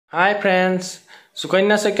Hi friends,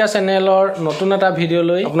 sukanya saikia channelor notun eta video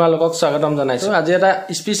loi আপোনালোকক স্বাগতম জনাইছো। আজি এটা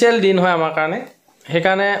স্পেশাল দিন হয় আমাৰ কাৰণে।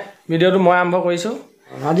 হেকানে ভিডিওটো মই আৰম্ভ কৰিছো।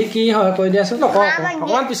 আজি কি হয় কৈ দিয়াছো ন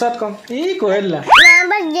অকমান পিছত কম। ই কইলা।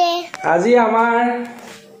 আজি আমাৰ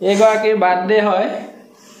এগৰাকীৰ বাৰ্থডে হয়।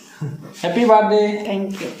 Happy birthday. Thank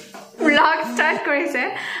U. Blog start কৰিছে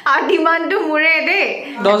আৰু ডিমান্ডটো মুৰে দে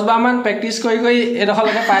 10 বাৰ মান প্ৰেক্টিস কৰি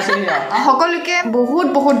এডখলকে পাইছে দিয়া। সকলোকে বহুত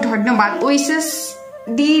ধন্যবাদ। উইচেস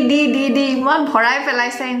দি ইমান ভৰাই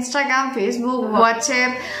পেলাইছে ইনষ্টাগ্ৰাম ফেচবুক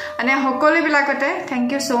হোৱাটছএপ মানে সকলো বিলাকতে থ্যাংক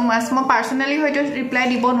ইউ সো মাচ। মই পাৰ্সোনালি হয়তো ৰিপ্লাই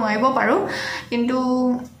দিব নোৱাৰিব পাৰো কিন্তু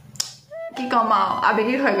কি কম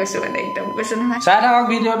আবেগিক হৈ গৈছে মানে একদম কৈছো নহয়। চাই থাকক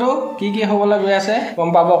ভিডিওটো কি হ'বলৈ গৈ আছে গম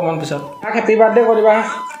পাব অকমান পিছত। হ্যাপি বাৰ্থডে কৰিবা।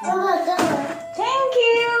 Thank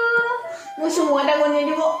U. মুসু মোটা কোনে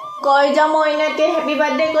দিব কই যা মইনাতে হ্যাপি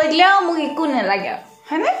বাৰ্থডে কৈ দিলে মোক একো নালাগে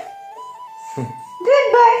হয়নে?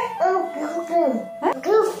 Goodbye.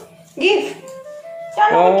 Gift.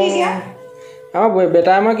 Chalo ki dia?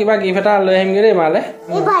 बेटा मैं किबा गिफ्ट এটা লৈ আহিম গে মালে।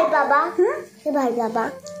 ए भाई बाबा। ए भाई बाबा।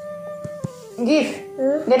 गिफ्ट।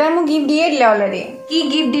 बेटा मु गिफ्ट दिए दिले অলরেডি। কি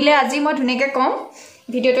গিফট দিলে আজি মই ধুনিকে কম।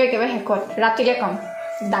 ভিডিওটো একেবাৰে হেকত ৰাতিলে কম।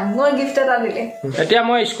 ডাঙৰ গিফট এটা দিলে। এতিয়া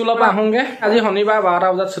মই স্কুলৰ পৰা আহোঁগে। আজি শনিবাৰ 12টা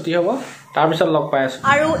বজাত ছুটি হ'ব। তাৰ পিছত লগ পাই আছো।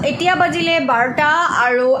 আৰু এতিয়া বাজিলে 12টা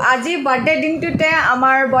আৰু আজি বাৰ্থডে দিনটোতে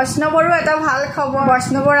আমাৰ বৈষ্ণৱৰো এটা ভাল খবৰ।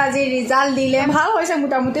 বৈষ্ণৱৰ আজি ৰিজাল্ট দিলে। ভাল হৈছে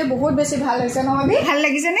মোটামুটি বহুত বেছি ভাল হৈছে নহয় বি? ভাল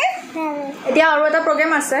লাগিছে নে? এতিয়া আৰু এটা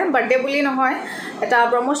প্ৰগ্ৰাম আছে বাৰ্থডে বুলি নহয়। এটা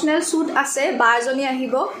প্ৰমোশনাল শুট আছে। বা এজনী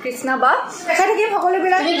আহিব কৃষ্ণা বা। দেখা থাকিম সকলো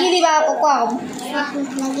বিলাক। তুমি কি দিবা কোৱা?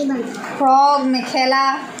 ফ্ৰক মেখেলা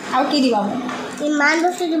আৰু কি দিবা? ইমান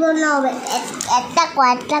বস্তু দিব নহবে এটা কোৱা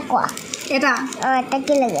এটা এটা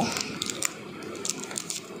কি লাগে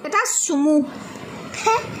এটা সুমু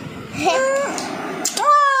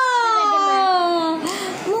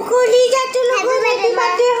মুকুলি যাতুল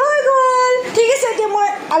বাতে হৈ গল। ঠিক আছে এতিয়া মই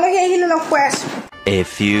আলহী আহিলে লগ পাই আছো। A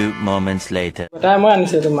few moments later. বেটা মই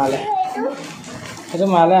আনিছো তোমালে। এটা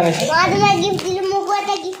মালে আনিছো। তোমাক গিফট দিলে মোক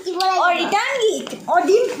এটা গিফট দিব লাগে। অ ৰিটাৰ্ণ গিফট। অ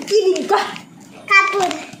দিম কি দিম কা? কাপোৰ।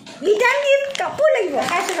 ৰিটাৰ্ণ গিফট কাপোৰ লাগিব।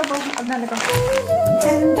 খাইছে কাপোৰ আপোনালোকক।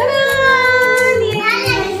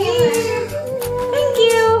 Thank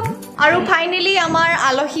U. আৰু ফাইনালি আমাৰ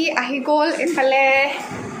আলহী আহি গ'ল এফালে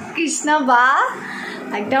কৃষ্ণা বা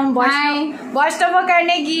একদম বৈষ্ণৱৰ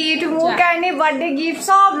কাৰণে গিফ্ট মোৰ কাৰণে বাৰ্থডে গিফ্ট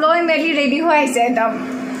সব লৈ মেলি ৰেডি হৈ আহিছে একদম।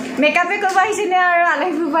 মেকআপে কৰিব আহিছে নে আৰু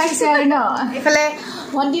আলহী কৰিব আহিছে আৰু ন? এইফালে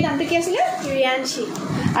ভণ্টি নামটো কি আছিলে? ৰিয়ানশী।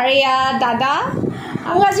 আৰু এয়া দাদা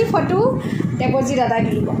আৰু আজি ফটো দেৱজী দাদা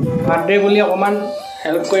দিব। বাৰ্থডে বুলি অকমান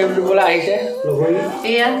হেল্প কৰি দিবলৈ আহিছে লগৰী।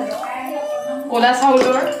 এয়া কলা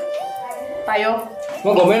চাউলৰ পায়স।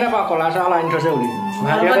 মই গমেই নাপাওঁ কলা চাউল আনি থৈছে বুলি।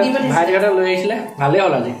 ভাইটিহঁতে লৈ আহিছিলে ভালেই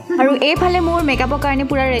হ'ল আজি। আৰু এইফালে মোৰ মেকআপৰ কাৰণে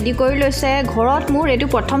পুৰা ৰেডি কৰি লৈছে। ঘৰত মোৰ এইটো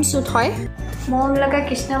প্ৰথম শ্বুট হয়। মৰম লগা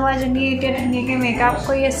কৃষ্ণ বাজনী এতিয়া ধুনীয়াকৈ মেকআপ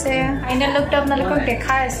কৰি আছে। ফাইনেল লুকটো আপোনালোকক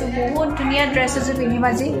দেখাই আছোঁ। বহুত ধুনীয়া ড্ৰেছ এযোৰ পিন্ধিম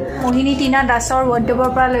আজি। মোহিনী টিনা দাসৰ ৱাৰ্ডৰোবৰ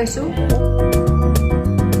পৰা লৈছোঁ।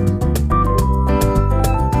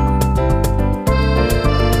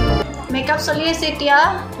 মেকআপ চলি আছে এতিয়া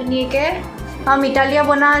ধুনীয়াকৈ। মিতালীয়া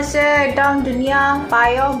বনা আছে একদম ধুনীয়া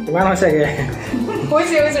পায়স। কিমান হৈছেগে?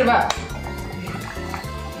 হৈছে বা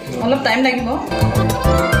অলপ টাইম লাগিব।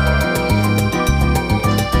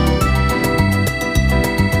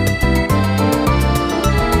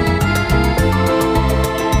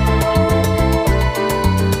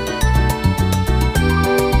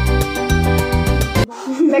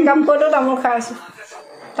 মেকআপ কৰোঁতেও তামোল খাই আছোঁ।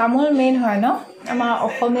 তামোল মেইন হয় ন আমাৰ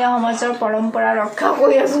অসমীয়া সমাজৰ পৰম্পৰা ৰক্ষা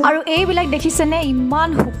কৰি আছো। আৰু এইবিলাক দেখিছেনে ইমান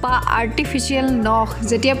সোপা আৰ্টিফিচিয়েল নখ।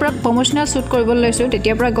 যেতিয়াৰ পৰা প্ৰমোচনেল শ্বুট কৰিবলৈ লৈছোঁ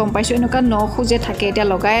তেতিয়াৰ পৰা গম পাইছোঁ এনেকুৱা নখো যে থাকে এতিয়া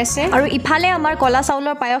লগাই আছে। আৰু ইফালে আমাৰ কলা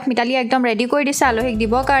চাউলৰ পায়স মিতালী একদম ৰেডি কৰি দিছে আলহীক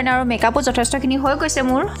দিবৰ কাৰণে। আৰু মেকআপো যথেষ্টখিনি হৈ গৈছে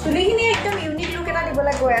মোৰ। চুলিখিনি একদম ইউনিক লুক এটা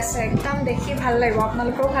দিবলৈ গৈ আছে। একদম দেখি ভাল লাগিব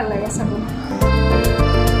আপোনালোকেও ভাল লাগিব চাব।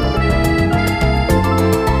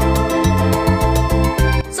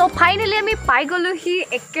 সো ফাইনেলি আমি পাই গ'লোহি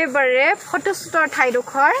একেবাৰে ফটোশ্বুটৰ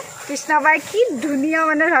ঠাইডোখৰ। কৃষ্ণাবাই কি ধুনীয়া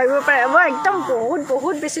মানে ভাবিব পাৰে। মই একদম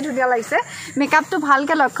বহুত বেছি ধুনীয়া লাগিছে। মেকআপটো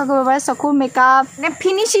ভালকৈ লক্ষ্য কৰিব পাৰে। চকুৰ মেকআপ মানে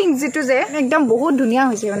ফিনিচিং যিটো যে একদম বহুত ধুনীয়া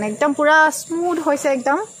হৈছে মানে একদম পূৰা স্মুথ হৈছে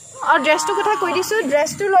একদম। আৰু ড্ৰেছটোৰ কথা কৈ দিছোঁ।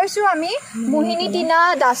 ড্ৰেছটো লৈছোঁ আমি মোহিনী টিনা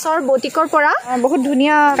দাসৰ বুটিকৰ পৰা। বহুত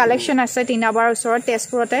ধুনীয়া কালেকশ্যন আছে টিনাবাৰ ওচৰত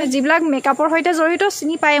তেজপুৰতে। যিবিলাক মেকআপৰ সৈতে জড়িত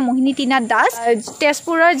চিনি পায় মোহিনী টিনা দাস।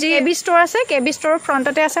 তেজপুৰৰ যি কেবি ষ্ট'ৰ আছে কেবি ষ্ট'ৰৰ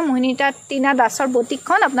ফ্ৰণ্টতে আছে মোহিনী টিনা দাসৰ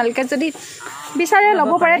বুটিকখন। আপোনালোকে যদি বিচাৰে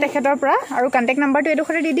ল'ব পাৰে তেখেতৰ পৰা। আৰু কণ্টেক্ট নাম্বাৰটো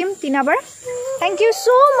এইডোখৰতে দি দিম টিনাবাৰ। Thank you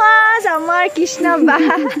so much, Amar Krishna Ba.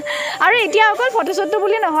 আৰু এতিয়া অকল ফটোশ্বুটটো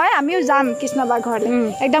বুলি নহয় আমিও যাম কৃষ্ণ বা ঘৰলে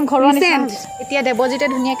একদম ঘৰৰ নিচিনা এতিয়া দেৱজিতে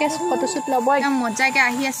ধুনীয়াকে ফটোশ্বুট ল'ব একদম মজাকে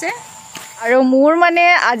আহি আছে আৰু মোৰ মানে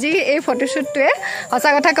আজি এই ফটোশ্বুটটোৱে সঁচা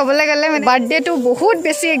কথা ক'বলৈ গ'লে বাৰ্থডেটো বহুত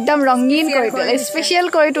বেছি একদম ৰঙীন কৰি দিলে স্পেচিয়েল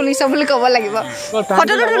কৰি তুলিছে বুলি ক'ব লাগিব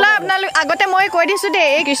ফটোটো তোলা আপোনালোক আগতে মই কৈ দিছোঁ দেই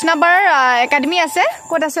এই কৃষ্ণ বাৰ একাডেমি আছে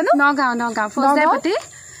ক'ত আছে নো Nagaon ফৌজদাৰপতি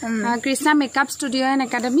Krishna Makeup Studio and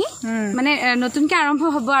Academy. মানে নতুনকে আৰম্ভ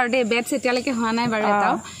হ'ব আৰু দে বেটছ এতিয়ালৈকে হোৱা নাই বাৰু এটা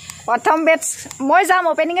প্ৰথম বেটছ মই যাম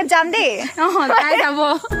ওপেনিংত যাম দে তাই যাব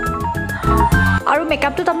আৰু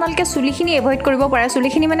মেকআপটো আপোনালোকে চুলিখিনি এভয়েড কৰিব পাৰে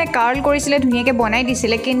চুলিখিনি মানে কাৰ্ল কৰিছিলে ধুনীয়াকৈ বনাই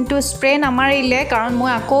দিছিলে কিন্তু স্প্ৰে নামাৰিলে কাৰণ মই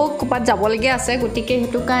আকৌ ক'ৰবাত যাবলগীয়া আছে গতিকে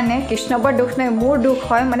সেইটো কাৰণে কৃষ্ণবাৰ দুখ নাই মোৰ দুখ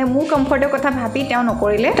হয় মানে মোৰ কমফৰ্টৰ কথা ভাবি তেওঁ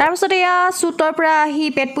নকৰিলে তাৰপিছত এয়া শ্বুটৰ পৰা আহি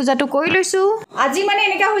পেট পূজাটো কৰি লৈছোঁ আজি মানে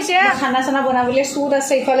এনেকুৱা হৈছে খানা চানা বনাবলৈ শ্বুট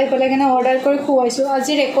আছে ইফালে কাৰণে অৰ্ডাৰ কৰি খুৱাইছোঁ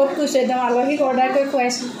আজি ৰেকৰ্ড কৰিছোঁ একদম আলহীক অৰ্ডাৰ কৰি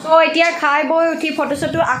খুৱাইছোঁ ত' এতিয়া খাই বৈ উঠি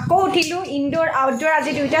ফটোশ্বুটটো আকৌ উঠিলোঁ ইনডোৰ আউটডোৰ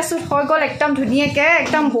আজি দুইটা শ্বুট হৈ গ'ল একদম ধুনীয়াকৈ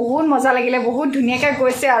একদম বহুত মজা লাগিলে বহুত ধুনীয়াকৈ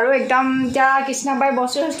গৈছে আৰু একদম এতিয়া কৃষ্ণবাই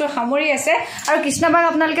বস্তু সামৰি আছে আৰু কৃষ্ণবাক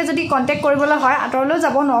আপোনালোকে যদি কণ্টেক্ট কৰিবলৈ হয় আঁতৰলৈও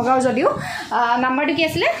যাব নগাঁও যদিও নাম্বাৰটো কি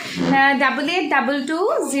আছিলে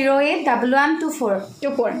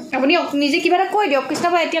 8822081124 আপুনি নিজে কিবা এটা কৈ দিয়ক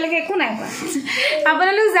কৃষ্ণবাই এতিয়ালৈকে একো নাই কোৱা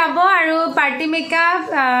আপোনালোক যাব আৰু পাৰ্টি মেকআপ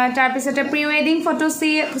তাৰপিছতে প্ৰি ৱেডিং ফটো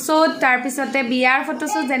শ্বুট তাৰপিছতে বিয়াৰ ফটো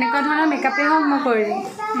শ্বুট যেনেকুৱা ধৰণৰ মেকআপেই হওক মই কৰি দিম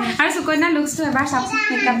আৰু সুকন্যা লুকছটো এবাৰ চাওকচোন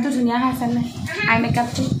মেকআপটো ধুনীয়া হৈছে নে আই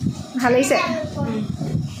মেকআপটো ভাল হৈছে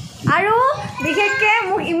আৰু বিশেষকৈ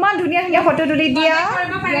মোক ইমান ধুনীয়া ধুনীয়া ফটো তুলি দিয়া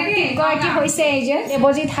গৰাকী হৈছে এই যে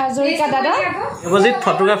দেৱজিৎ হাজৰিকা দাদা দেৱজিৎ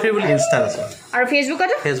ফটোগ্ৰাফী বুলি ইনষ্টাত আছে আৰু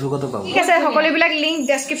ফেচবুকতো পাব ঠিক আছে সকলোবিলাক লিংক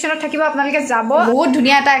ডেছক্ৰিপশ্যনত থাকিব আপোনালোকে যাব বহুত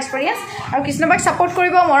ধুনীয়া এটা এক্সপিৰিয়েঞ্চ আৰু কৃষ্ণবাক ছাপোৰ্ট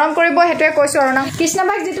কৰিব মৰম কৰিব সেইটোৱে কৈছোঁ আৰু না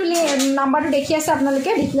কৃষ্ণবাক যিটো নাম্বাৰটো দেখি আছে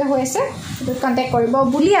আপোনালোকে ডিছপ্লে হৈ আছে সেইটোত কণ্টেক্ট কৰিব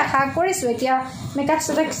বুলি আশা কৰিছোঁ এতিয়া মেকআপ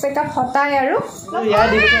চেকআপ হতাই আৰু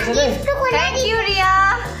থেংক ইউ ৰিয়া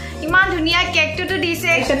ইমান ধুনীয়া কেকটো দিছে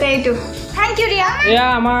একসাথে এইটো থ্যাংক ইউ ৰিয়া এয়া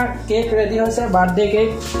আমাৰ কেক ৰেডি হৈছে বাৰ্থডে কেক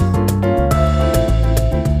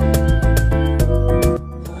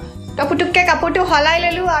টপুটুককে কাপোৰটো হলাই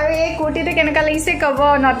ললোঁ আৰু এই কুৰ্তিটো কেনেকুৱা লাগিছে ক'ব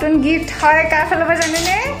নতুন গিফ্ট হয় কাৰ ফালৰ পৰা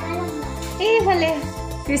জানেনে এইফালে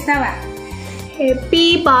কৃষ্ণবা happy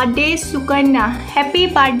birthday Sukanya happy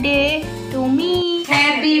birthday তুমি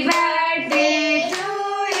happy birthday to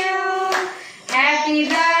you happy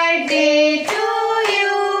birthday to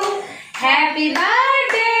you happy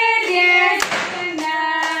birthday dear Sukanya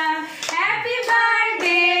happy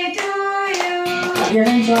birthday to you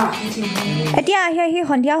এতিয়া আহি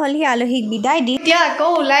সন্ধিয়া হলহি আলহীক বিদায় দি এতিয়া আকৌ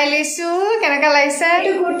ওলাই লৈছোঁ কেনেকুৱা লাগিছে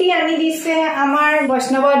এইটো কুৰ্তি আনি দিছে আমাৰ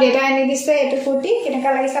বৈষ্ণৱৰ দেউতাই আনি দিছে এইটো কুৰ্তি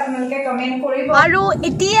কেনেকুৱা লাগিছে আপোনালোকে কমেণ্ট কৰিব আৰু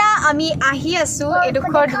এতিয়া আমি আহি আছোঁ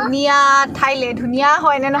এডোখৰ ধুনীয়া ঠাইলে ধুনীয়া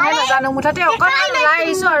হয়নে নহয় নাজানো মুঠতে অকণমান ওলাই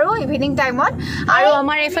আহিছোঁ আৰু ইভিনিং টাইমত আৰু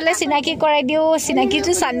আমাৰ এইফালে চিনাকি কৰাই দিওঁ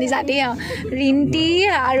চিনাকিটো চান্দি জাতি ৰিণ্টি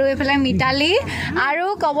আৰু এইফালে মিতালী আৰু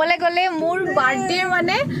ক'বলৈ গ'লে মোৰ বাৰ্থডেৰ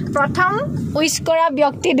মানে প্ৰথম উইচ কৰা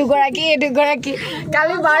ব্যক্তি দুগৰাকী এই দুগৰাকী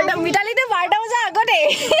কালি 12টা মিতালীটো 12টা বজাৰ আগতে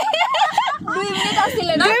 2 মিনিট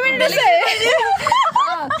আছিলে 2 মিনিট আছে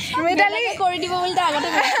মিতালী কৰি দিব বুলি তাৰ আগতে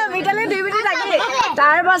মিতালী 2 মিনিট আগতে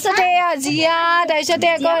তাৰ পাছতে জিয়া তাৰপিছতে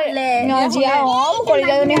আকৌ জিয়া কৰি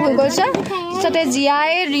যাওঁনে হৈ গৈছে তাৰপিছতে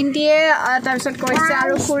জিয়াই ৰিণ্টিয়ে তাৰপিছত কৈছে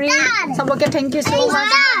আৰু খুৰী চবকে থেংক ইউ ছ'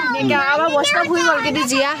 মাছ ধুনীয়াকৈ আমাৰ বৈষ্ণৱ হৈ গ'ল কিন্তু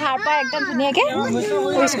জিয়া সাৰ পাই একদম ধুনীয়াকৈ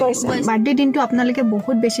উইচ কৰিছে বাৰ্থডে দিনটো আপোনালোকে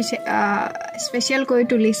বহুত বেছি স্পেচিয়েল কৰি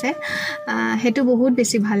তুলিছে সেইটো বহুত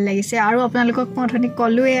বেছি ভাল লাগিছে আৰু আপোনালোকক মই অথনি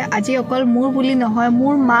ক'লোৱে আজি অকল মোৰ বুলি নহয়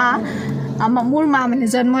মোৰ মা মানে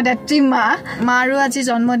জন্মদাত্ৰী মা আৰু আজি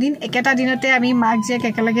জন্মদিন একেটা দিনতে আমি মাক জীয়েক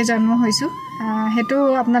একেলগে জন্ম হৈছোঁ সেইটো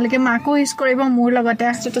আপোনালোকে মাকো উইচ কৰিব মোৰ লগতে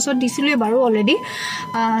ষ্টেটাছত দিছিলোঁৱে বাৰু অলৰেডি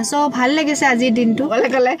চ' ভাল লাগিছে আজিৰ দিনটো ক'লে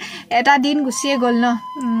ক'লে এটা দিন গুচিয়ে গ'ল ন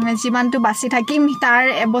যিমানটো বাচি থাকিম তাৰ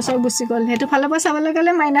এবছৰ গুচি গ'ল সেইটো ফালৰ পৰা চাবলৈ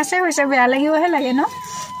গ'লে মাইনাছে হৈছে বেয়া লাগিবহে লাগে ন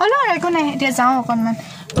হ'লেও আৰু একো নাই এতিয়া যাওঁ অকণমান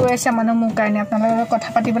ৰৈ আছে মানুহ মোৰ কাৰণে আপোনালোকৰ লগত কথা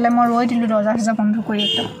পাতিবলৈ মই ৰৈ দিলোঁ দৰ্জা চৰ্জা বন্ধ কৰি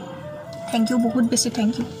একদম থেংক ইউ বহুত বেছি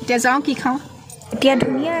থেংক ইউ এতিয়া যাওঁ কি খাওঁ এতিয়া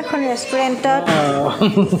ধুনীয়া এখন ৰেষ্টুৰেণ্টত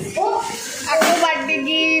আকৌ বাৰ্থডে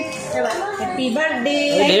গিফ্ট হেপী বাৰ্থডে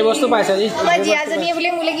এই বস্তু পাইছা জি মই জিয়াজনীয়ে বোলে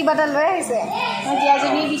মোলে কিবা এটা লৈ আহিছে মই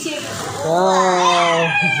জিয়াজনীয়ে দিছে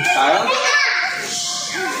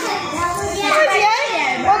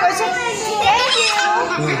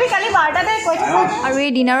কালি 12টাতে কৈ থাকা আৰু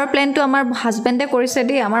এই ডিনাৰৰ প্লেনটো আমাৰ হাজবেণ্ডে কৰিছে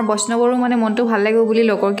দেই আমাৰ বৈষ্ণৱৰো মানে মনটো ভাল লাগিব বুলি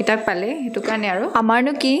লগৰ কিটাক পালে হেতু কাৰণে আৰু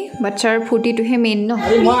আমাৰনো কি বাচ্চাৰ ফুটিটোহে মেইন ন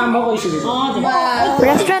মই আৰম্ভ কৰিছিলো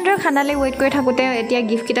ৰেষ্টুৰেণ্টৰ খানালৈ ৱেইট কৰি থাকোঁতে এতিয়া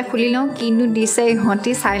গিফ্ট কিটা খুলি লওঁ কিনো দিছে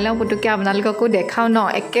ইহঁতি চাই লওঁ পুতুকে আপোনালোককো দেখাওঁ ন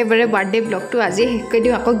একেবাৰে বাৰ্থডে ব্লগটো আজি শেষ কৰি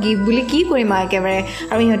দিওঁ আকৌ গিফ্ট বুলি কি কৰিম আৰু একেবাৰে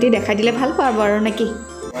আৰু ইহঁতি দেখাই দিলে ভাল পাব আৰু নেকি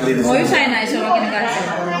ময়ো চাই নাই চব কেনেকুৱা আছে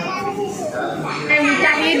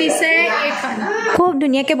মিঠাই দিছে এখন খুব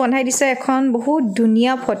ধুনীয়াকৈ বনাই দিছে এখন বহুত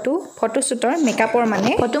ধুনীয়া ফটোশ্বুটৰ মেকআপৰ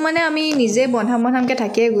ফটো মানে আমি নিজে বনামকৈ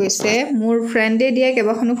থাকিয়ে গৈছে মোৰ ফ্ৰেণ্ডে দিয়া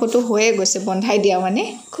কেইবাখনো ফটো হৈয়ে গৈছে বনাই দিয়া মানে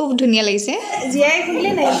খুব ধুনীয়া লাগিছে জীয়াই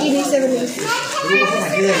খুলিলে নাই কি দিছে বুলি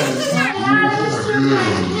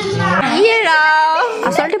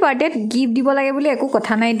আচলতে বাৰ্থডেত গিফ্ট দিব লাগে বুলি একো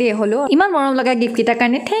কথা নাই দেই হ'লেও ইমান মৰম লগা গিফ্ট কেইটাৰ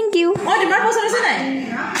কাৰণে থেংক ইউ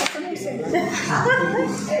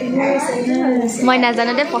মই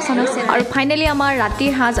নাজানোতে পচন্দ হৈছে আৰু ফাইনেলি আমাৰ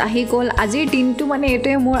ৰাতিৰ সাজ আহি গ'ল আজিৰ দিনটো মানে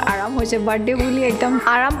এইটোৱে মোৰ আৰাম হৈছে বাৰ্থডে বুলি একদম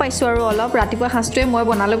আৰাম পাইছোঁ আৰু অলপ ৰাতিপুৱা সাজটোৱে মই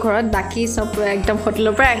বনালোঁ ঘৰত বাকী চব একদম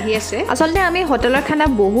হোটেলৰ পৰা আহি আছে আচলতে আমি হোটেলৰ খানা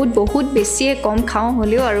বহুত বেছিয়ে কম খাওঁ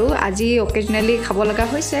হ'লেও আৰু আজি অকেজনেলি খাব লগা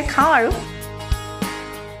হৈছে খাওঁ আৰু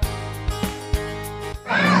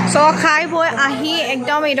সো খাই বৈ আহি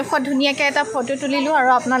একদম এইডোখৰত ধুনীয়াকৈ এটা ফটো তুলিলোঁ আৰু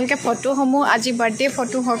আপোনালোকে ফটোসমূহ আজি বাৰ্থডে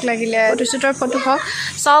ফটো হওক লাগিলে ফটোশ্বুটৰ ফটো হওক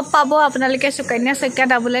চব পাব আপোনালোকে সুকন্যা সৈকিয়া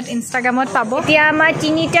ডাবলেট ইনষ্টাগ্ৰামত পাব এতিয়া আমাৰ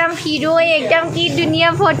তিনিটা হিৰোই একদম কি ধুনীয়া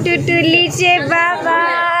ফটো তুলিছে বাবা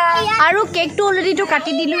আৰু কেকটো অলৰেডিটো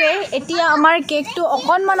কাটি দিলোঁৱেই এতিয়া আমাৰ কেকটো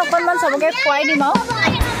অকণমান চবকে খুৱাই দিম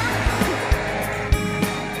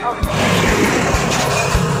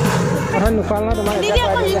আৰু নোখোৱাল ন তোমাৰ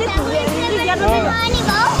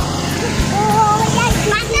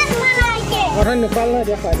কথা নোখোৱাল ন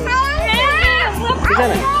এতিয়া খুৱাই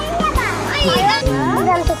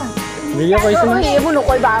ভিডিঅ' কৰিছোঁ নহয় এইবোৰ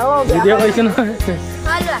নকৰিবা আৰু ভিডিঅ' কৰিছোঁ নহয়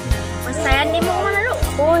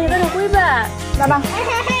সেইবোৰ নকৰিবা বাবা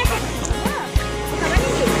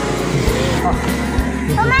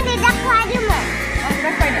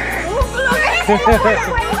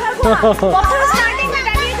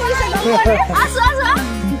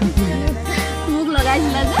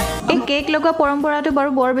এই কেক লগোৱা পৰম্পৰাটো বাৰু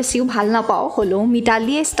বৰ বেছিও ভাল নাপাওঁ হ'লেও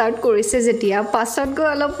মিতালীয়ে ষ্টাৰ্ট কৰিছে যেতিয়া পাছত গৈ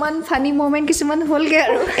অলপমান ফানি মমেণ্ট কিছুমান হ'লগৈ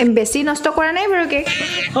আৰু বেছি নষ্ট কৰা নাই বাৰু কেক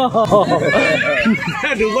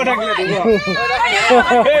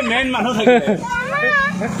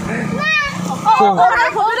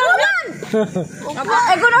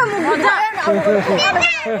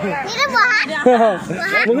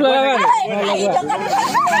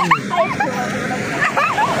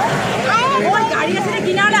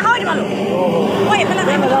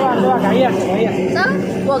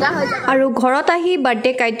আৰু ঘৰত আহি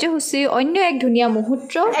বাৰ্থডে কাৰ্যসূচী অন্য এক ধুনীয়া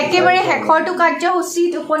মুহূৰ্ত একেবাৰে শেষৰটো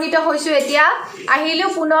কাৰ্যসূচীত উপনীত হৈছোঁ এতিয়া আহিলোঁ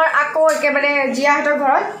পুনৰ আকৌ একেবাৰে জীয়াহঁতৰ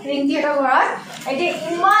ঘৰত ৰিংকিহঁতৰ ঘৰত এতিয়া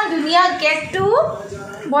ইমান ধুনীয়া কেকটো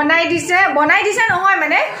বনাই দিছে নহয়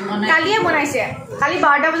মানে কালিয়ে বনাইছে কালি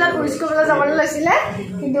 12টা বজাত স্কুললৈ যাবলৈ লৈছিলে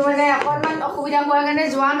কিন্তু মানে অকণমান অসুবিধা হোৱাৰ কাৰণে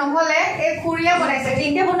যোৱা নহ'লে এই খুৰীয়ে বনাইছে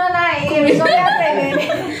ৰিংকিয়ে বনোৱা নাই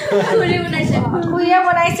খুৰীয়ে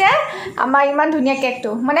বনাইছে আমাৰ ইমান ধুনীয়া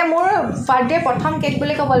কেকটো মানে মোৰ বাৰ্থডে প্ৰথম কেক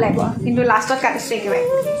বুলি ক'ব লাগিব কিন্তু লাষ্টত কাটিছে একেবাৰে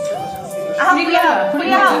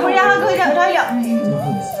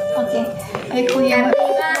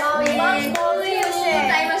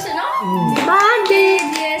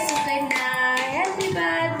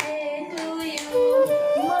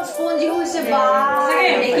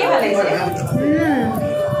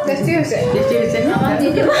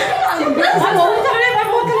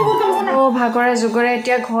ভাগৰে যুগৰে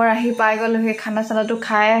এতিয়া ঘৰ আহি পাই গ'লো সেই খানা চানাটো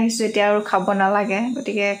খাই আহিছোঁ এতিয়া আৰু খাব নালাগে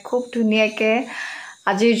গতিকে খুব ধুনীয়াকৈ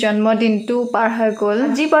আজিৰ জন্মদিনটো পাৰ হৈ গ'ল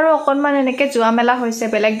আজি বাৰু অকণমান এনেকৈ যোৱা মেলা হৈছে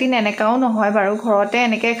বেলেগ দিন এনেকাও নহয় বাৰু ঘৰতে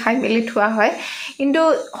এনেকৈ খাই মেলি থোৱা হয় কিন্তু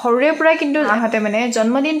সৰুৰে পৰাই কিন্তু মাহঁতে মানে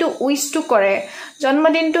জন্মদিনটো উইচটো কৰে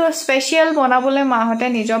জন্মদিনটো স্পেচিয়েল বনাবলৈ মাহঁতে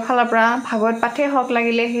নিজৰ ফালৰ পৰা ভাগৱত পাঠেই হওক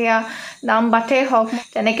লাগিলে সেয়া নাম পাঠেই হওক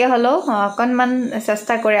তেনেকৈ হ'লেও অকণমান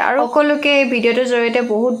চেষ্টা কৰে আৰু সকলোকে এই ভিডিঅ'টোৰ জৰিয়তে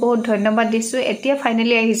বহুত ধন্যবাদ দিছোঁ এতিয়া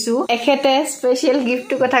ফাইনেলি আহিছোঁ এখেতে স্পেচিয়েল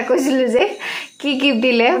গিফ্টটোৰ কথা কৈছিলোঁ যে কি গিফ্ট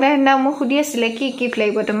দিলে সেইদিনা মোক সুধি আছিলে কি গিফ্ট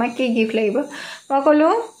লাগিব তোমাক কি গিফ্ট লাগিব মই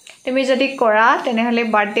ক'লোঁ তুমি যদি কৰা তেনেহ'লে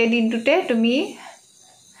বাৰ্থডে দিনটোতে তুমি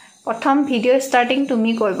প্ৰথম ভিডিঅ' ষ্টাৰ্টিং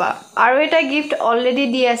তুমি কৰিবা আৰু এটা গিফ্ট অলৰেডি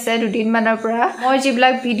দি আছে দুদিনমানৰ পৰা মই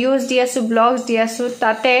যিবিলাক ভিডিঅ'জ দি আছোঁ ব্লগছ দি আছোঁ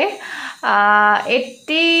তাতে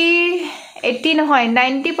 80 নহয়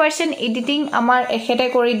 90% এডিটিং আমাৰ এখেতে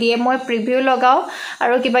কৰি দিয়ে মই প্ৰিভিউ লগাও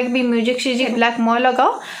আৰু কিবা কিবি মিউজিক সিজিক ব্লাক মই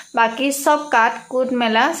লগাও বাকি সব কাট কোড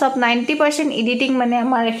মেলা সব 90% এডিটিং মানে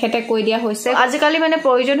আমাৰ এখেতে কৈ দিয়া হৈছে আজিকালি মানে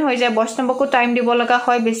প্ৰয়োজন হৈ যায় বৈষ্ণৱকো টাইম দিব লগা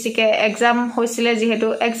হয় বেছিকে এক্সাম হৈছিলে যেহেতু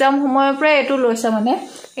এক্সাম সময়ৰ পৰা এটো লৈছে মানে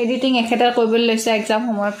এডিটিং এখেতে কৰিবলৈ লৈছে এক্সাম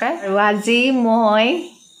সময়ৰ পৰা আৰু আজি মই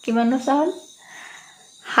কিমান বছৰ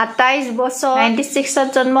 27 বছৰ 96 ত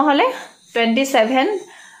জন্ম হলে 27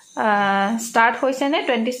 স্টার্ট হইছে নে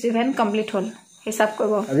 27 কমপ্লিট হল হিসাব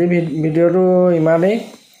করব আজি ভিডিওটো ইমানেই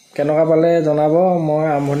কেনকা পালে জনাব মই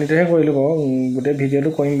আৰম্ভণিতেহে কৰিলো গোটে ভিডিওটো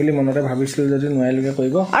কৰিম বুলি মনতে ভাবিছিল যদি নোৱাৰিলকে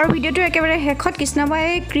কৰিব আৰু ভিডিওটো একেবাৰে হেখত কৃষ্ণবাই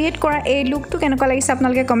ক্ৰিয়েট কৰা এই লুকটো কেনেকুৱা লাগিছে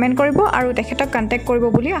আপোনালোকে কমেন্ট কৰিব আৰু তেখেতক কন্টাক্ট কৰিব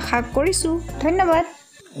বুলি আশা কৰিছো ধন্যবাদ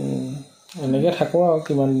এনেকে থাকো আৰু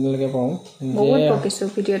কিমান দিনলৈকে পাওঁ বহুত পকিছো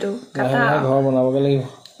ভিডিওটো ঘৰ বনাবগে লাগিব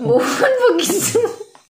বহুত পকিছো